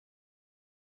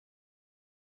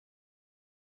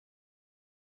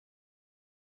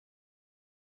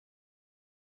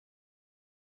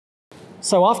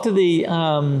So after the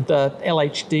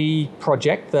LHD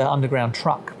project, the underground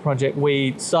truck project,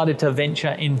 we started to venture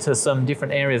into some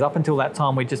different areas. Up until that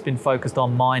time, we'd just been focused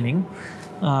on mining,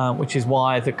 which is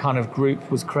why the kind of group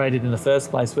was created in the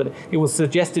first place. But it was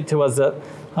suggested to us that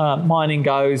mining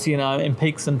goes, in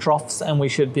peaks and troughs, and we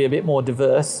should be a bit more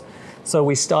diverse. So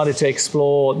we started to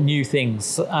explore new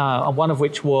things, one of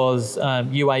which was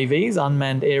UAVs,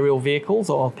 unmanned aerial vehicles,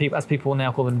 or as people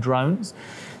now call them, drones.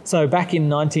 So back in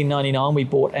 1999, we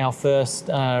bought our first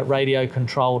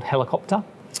radio-controlled helicopter.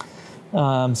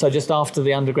 So just after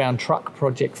the underground truck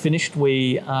project finished,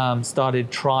 we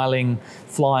started trialing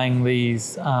flying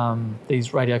these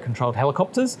radio-controlled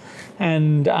helicopters,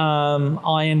 and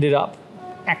I ended up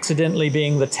accidentally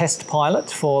being the test pilot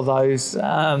for those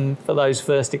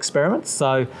first experiments.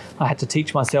 So I had to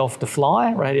teach myself to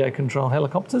fly radio-controlled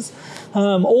helicopters,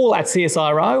 all at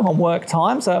CSIRO on work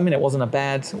time. So it wasn't a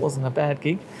bad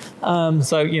gig.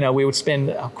 So we would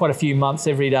spend quite a few months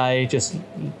every day just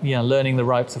learning the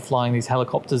ropes of flying these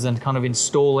helicopters and kind of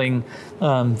installing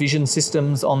vision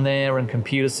systems on there and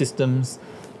computer systems.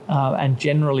 And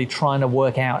generally trying to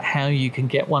work out how you can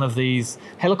get one of these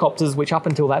helicopters, which up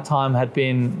until that time had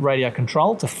been radio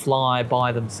controlled, to fly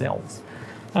by themselves.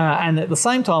 And at the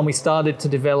same time, we started to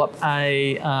develop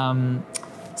a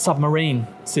submarine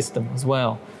system as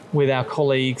well with our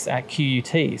colleagues at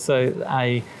QUT.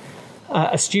 So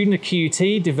a student at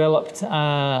QUT developed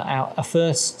a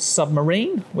first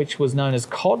submarine, which was known as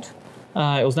COD.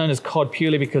 It was known as COD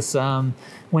purely because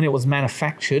when it was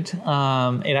manufactured,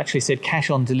 it actually said cash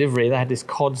on delivery. They had this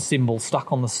COD symbol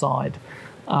stuck on the side.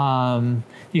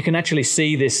 You can actually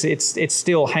see this. It's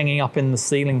still hanging up in the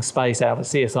ceiling space out at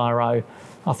CSIRO.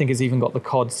 I think it's even got the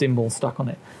COD symbol stuck on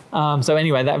it. So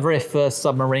anyway, that very first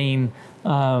submarine,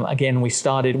 again, we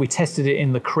tested it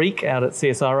in the creek out at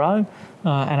CSIRO.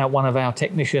 And at one of our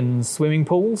technicians' swimming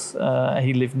pools.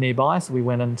 He lived nearby, so we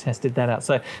went and tested that out.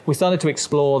 So we started to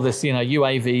explore this,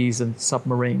 UAVs and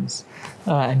submarines,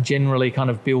 and generally kind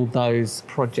of build those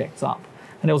projects up.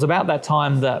 And it was about that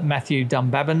time that Matthew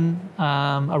Dunbabin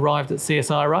arrived at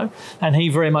CSIRO, and he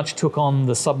very much took on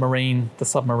the submarine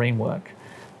work,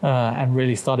 and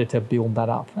really started to build that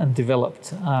up and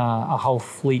developed a whole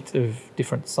fleet of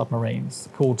different submarines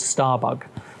called Starbug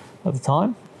at the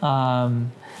time.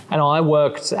 And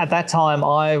at that time,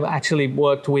 I actually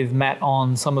worked with Matt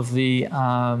on some of the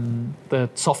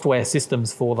software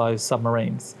systems for those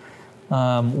submarines,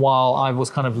 while I was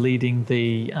kind of leading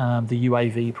the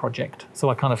UAV project. So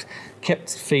I kind of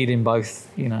kept feet in both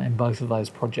of those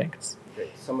projects. Okay,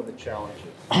 some of the challenges.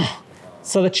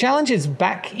 So the challenges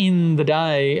back in the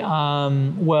day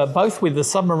were both with the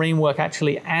submarine work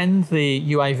actually and the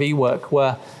UAV work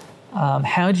were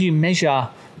how do you measure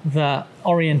the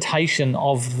orientation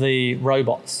of the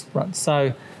robots, right?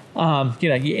 So,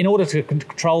 in order to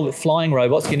control the flying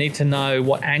robots, you need to know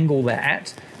what angle they're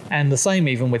at, and the same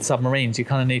even with submarines, you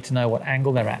kind of need to know what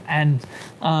angle they're at. And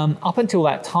up until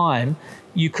that time,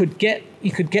 you could get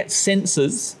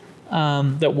sensors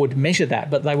that would measure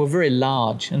that, but they were very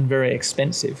large and very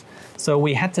expensive. So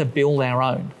we had to build our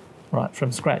own, right,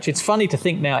 from scratch. It's funny to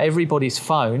think now everybody's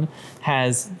phone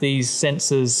has these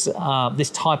sensors,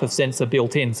 this type of sensor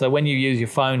built in. So when you use your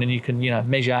phone and you can,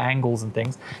 measure angles and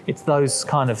things, it's those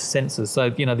kind of sensors.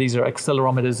 So, these are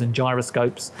accelerometers and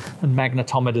gyroscopes and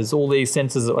magnetometers, all these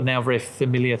sensors that are now very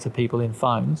familiar to people in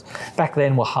phones. Back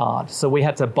then were hard. So we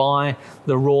had to buy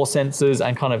the raw sensors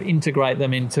and kind of integrate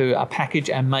them into a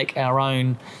package and make our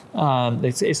own,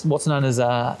 it's what's known as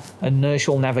a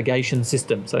inertial navigation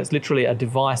system. So it's literally a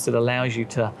device that allows you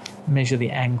to measure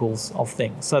the angles of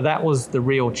things. So that was the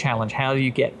real challenge. How do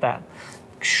you get that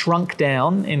shrunk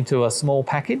down into a small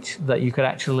package that you could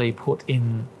actually put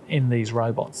in these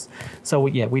robots? So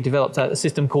we developed a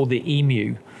system called the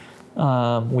EMU,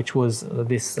 which was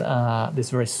this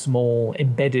very small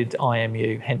embedded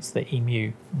IMU, hence the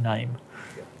EMU name.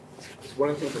 So one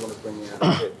of the things I want to bring out is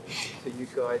that so you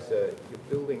guys you're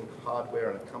building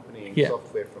hardware and accompanying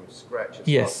software from scratch.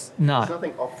 It's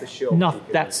nothing off the shelf. No,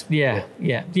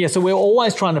 yeah. So we're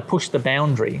always trying to push the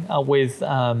boundary with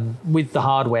the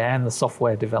hardware and the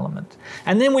software development.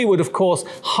 And then we would, of course,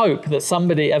 hope that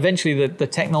eventually the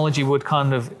technology would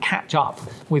kind of catch up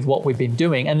with what we've been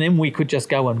doing, and then we could just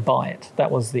go and buy it.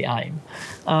 That was the aim.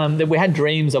 That we had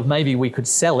dreams of maybe we could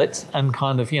sell it and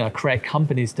kind of create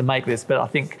companies to make this, but I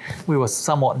think we were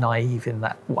somewhat naive in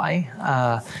that way.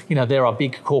 There are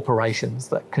big corporations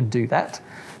that can do that.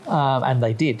 and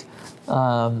they did.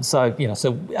 So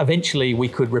eventually we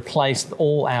could replace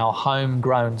all our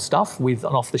homegrown stuff with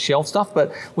an off-the-shelf stuff,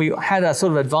 but we had a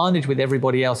sort of advantage with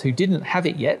everybody else who didn't have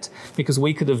it yet, because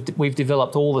we've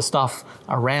developed all the stuff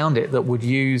around it that would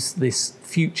use this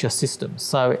future system.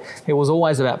 So it was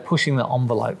always about pushing the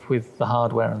envelope with the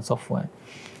hardware and software.